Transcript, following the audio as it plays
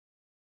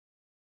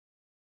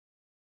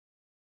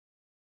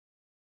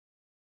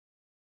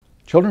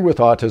Children with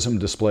autism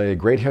display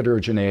great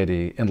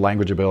heterogeneity in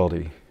language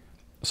ability.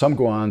 Some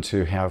go on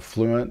to have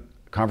fluent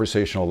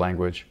conversational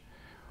language,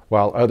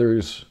 while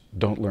others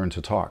don't learn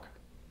to talk.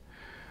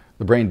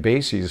 The brain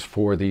bases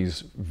for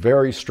these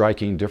very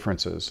striking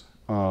differences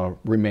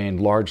remain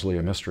largely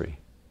a mystery.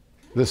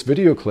 This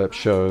video clip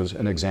shows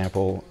an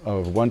example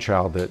of one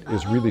child that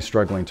is really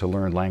struggling to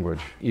learn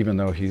language, even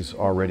though he's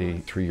already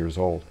 3 years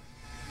old.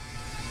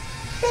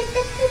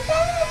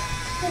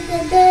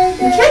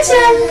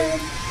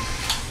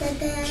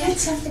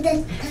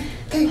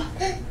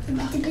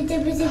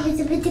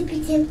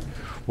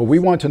 What we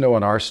want to know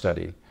in our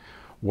study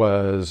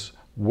was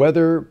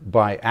whether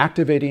by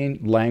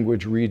activating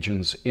language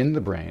regions in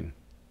the brain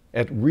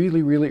at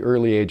really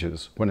early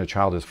ages when a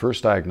child is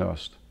first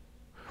diagnosed,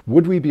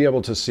 would we be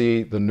able to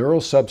see the neural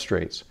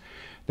substrates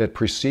that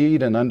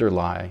precede and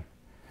underlie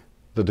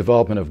the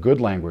development of good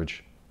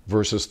language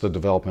versus the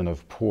development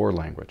of poor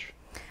language.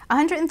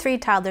 103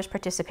 toddlers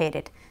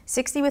participated,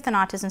 60 with an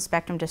autism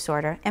spectrum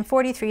disorder, and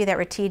 43 that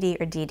were TD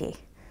or DD.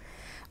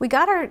 We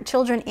got our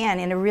children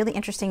in a really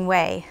interesting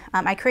way.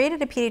 I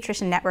created a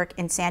pediatrician network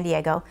in San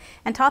Diego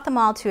and taught them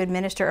all to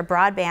administer a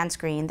broadband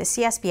screen, the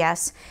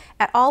CSBS,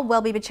 at all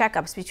well baby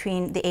checkups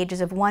between the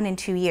ages of 1 and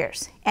 2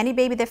 years. Any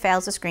baby that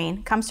fails the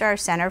screen comes to our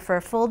center for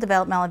a full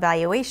developmental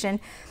evaluation,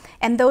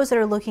 and those that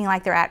are looking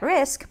like they're at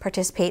risk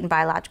participate in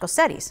biological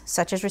studies,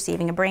 such as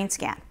receiving a brain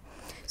scan.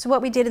 So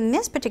what we did in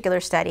this particular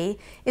study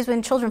is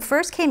when children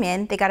first came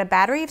in, they got a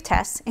battery of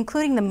tests,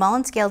 including the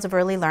Mullen Scales of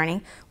Early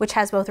Learning, which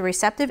has both a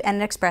receptive and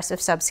an expressive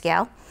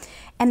subscale,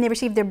 and they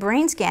received their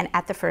brain scan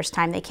at the first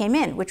time they came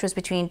in, which was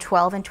between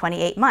 12 and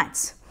 28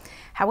 months.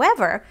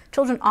 However,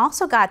 children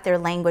also got their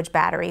language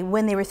battery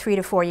when they were 3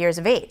 to 4 years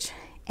of age.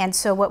 And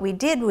so what we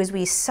did was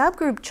we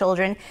subgrouped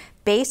children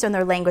based on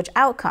their language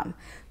outcome.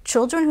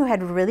 Children who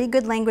had really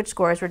good language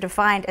scores were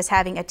defined as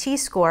having a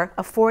T-score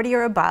of 40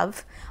 or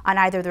above on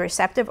either the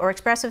receptive or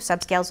expressive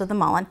subscales of the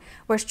Mullen,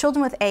 whereas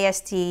children with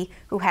ASD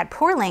who had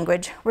poor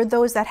language were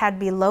those that had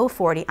below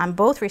 40 on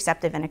both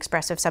receptive and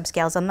expressive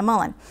subscales on the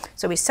Mullen.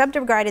 So we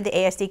subdivided the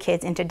ASD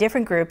kids into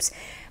different groups,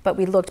 but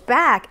we looked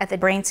back at the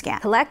brain scan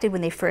collected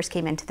when they first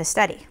came into the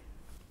study.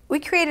 We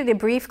created a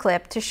brief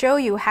clip to show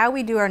you how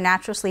we do our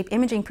natural sleep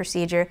imaging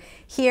procedure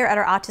here at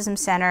our Autism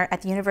Center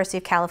at the University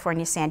of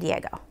California, San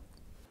Diego.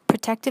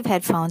 Protective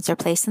headphones are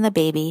placed on the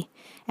baby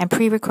and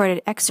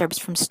pre-recorded excerpts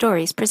from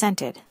stories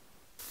presented.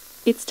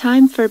 It's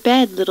time for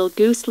bed, little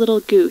goose, little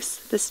goose.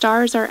 The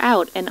stars are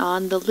out and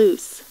on the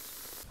loose.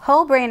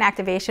 Whole brain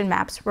activation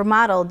maps were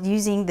modeled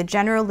using the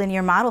general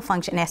linear model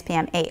function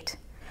SPM8.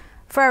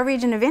 For our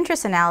region of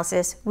interest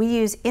analysis, we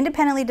use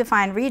independently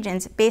defined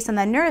regions based on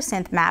the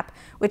neurosynth map,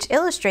 which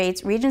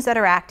illustrates regions that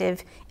are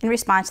active in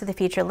response to the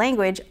feature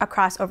language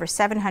across over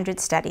 700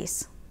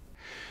 studies.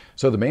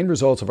 So the main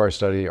results of our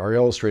study are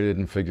illustrated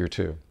in Figure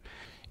 2.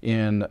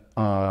 In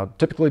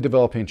typically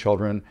developing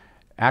children,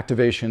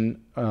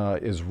 activation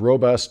is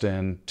robust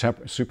in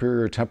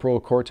superior temporal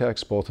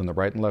cortex, both in the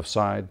right and left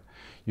side.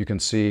 You can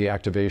see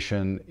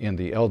activation in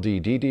the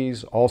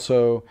LD-DDs,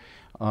 also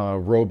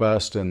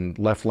robust in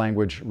left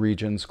language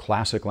regions,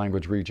 classic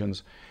language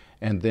regions.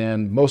 And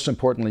then most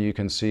importantly, you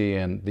can see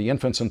in the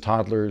infants and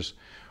toddlers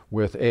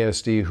with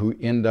ASD who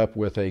end up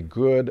with a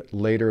good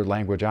later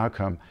language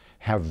outcome,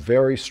 have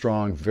very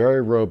strong,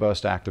 very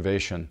robust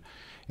activation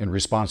in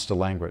response to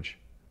language.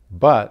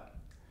 But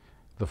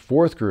the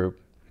fourth group,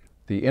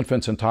 the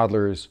infants and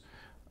toddlers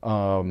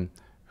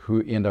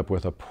who end up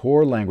with a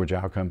poor language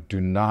outcome, do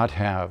not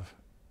have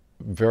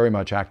very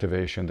much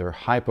activation. They're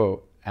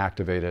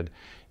hypoactivated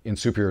in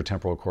superior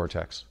temporal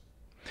cortex.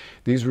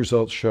 These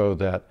results show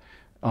that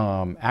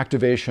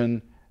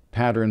activation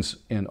patterns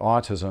in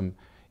autism,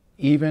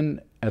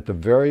 even at the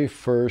very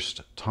first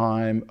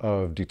time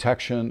of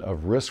detection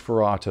of risk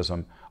for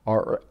autism,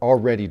 are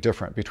already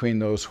different between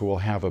those who will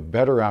have a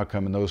better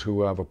outcome and those who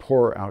will have a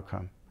poorer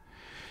outcome.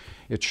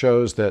 It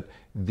shows that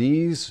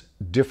these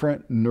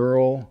different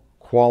neural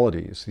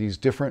qualities, these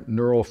different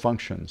neural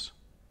functions,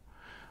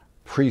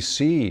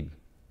 precede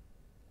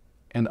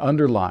and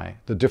underlie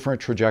the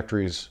different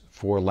trajectories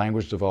for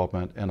language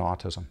development and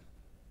autism.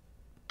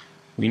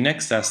 We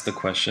next asked the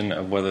question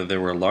of whether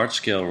there were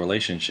large-scale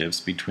relationships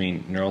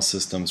between neural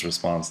systems'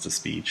 response to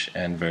speech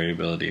and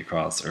variability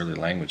across early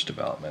language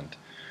development.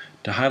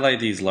 To highlight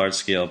these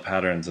large-scale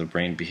patterns of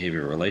brain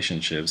behavior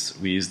relationships,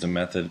 we used a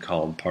method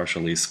called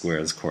partial least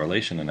squares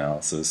correlation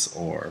analysis,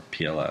 or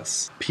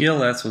PLS.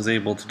 PLS was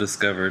able to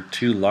discover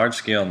two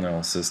large-scale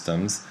neural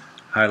systems,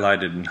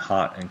 highlighted in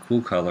hot and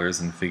cool colors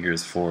in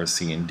figures 4,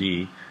 C, and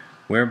D,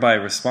 whereby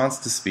response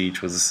to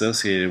speech was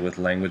associated with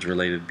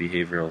language-related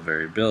behavioral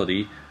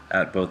variability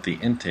at both the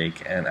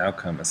intake and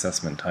outcome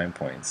assessment time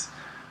points.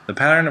 The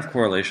pattern of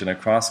correlation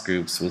across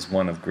groups was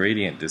one of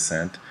gradient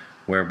descent,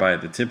 whereby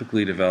the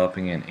typically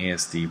developing and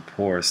ASD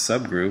poor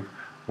subgroup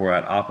were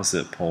at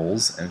opposite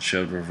poles and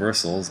showed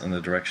reversals in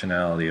the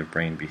directionality of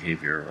brain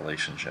behavior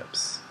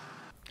relationships.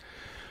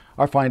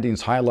 Our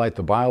findings highlight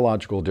the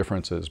biological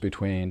differences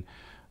between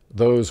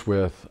those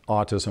with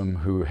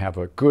autism who have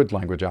a good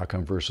language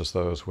outcome versus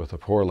those with a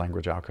poor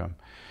language outcome.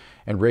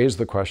 and raise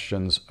the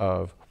questions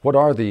of what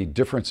are the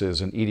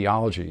differences in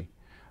etiology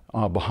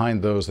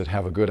behind those that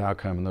have a good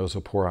outcome and those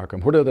with a poor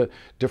outcome? What are the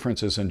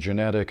differences in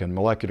genetic and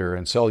molecular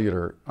and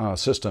cellular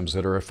systems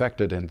that are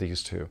affected in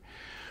these two?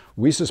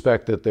 We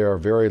suspect that they are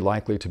very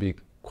likely to be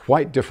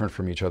quite different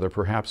from each other,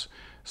 perhaps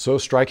so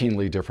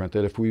strikingly different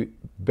that if we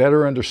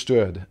better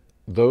understood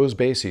those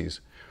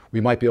bases,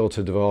 we might be able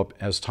to develop,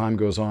 as time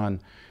goes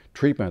on,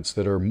 treatments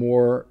that are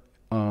more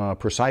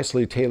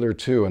precisely tailored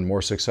to and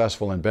more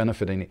successful in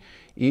benefiting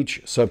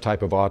each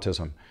subtype of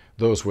autism,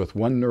 those with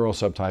one neural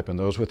subtype and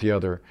those with the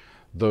other,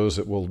 those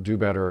that will do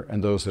better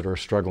and those that are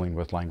struggling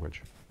with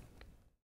language.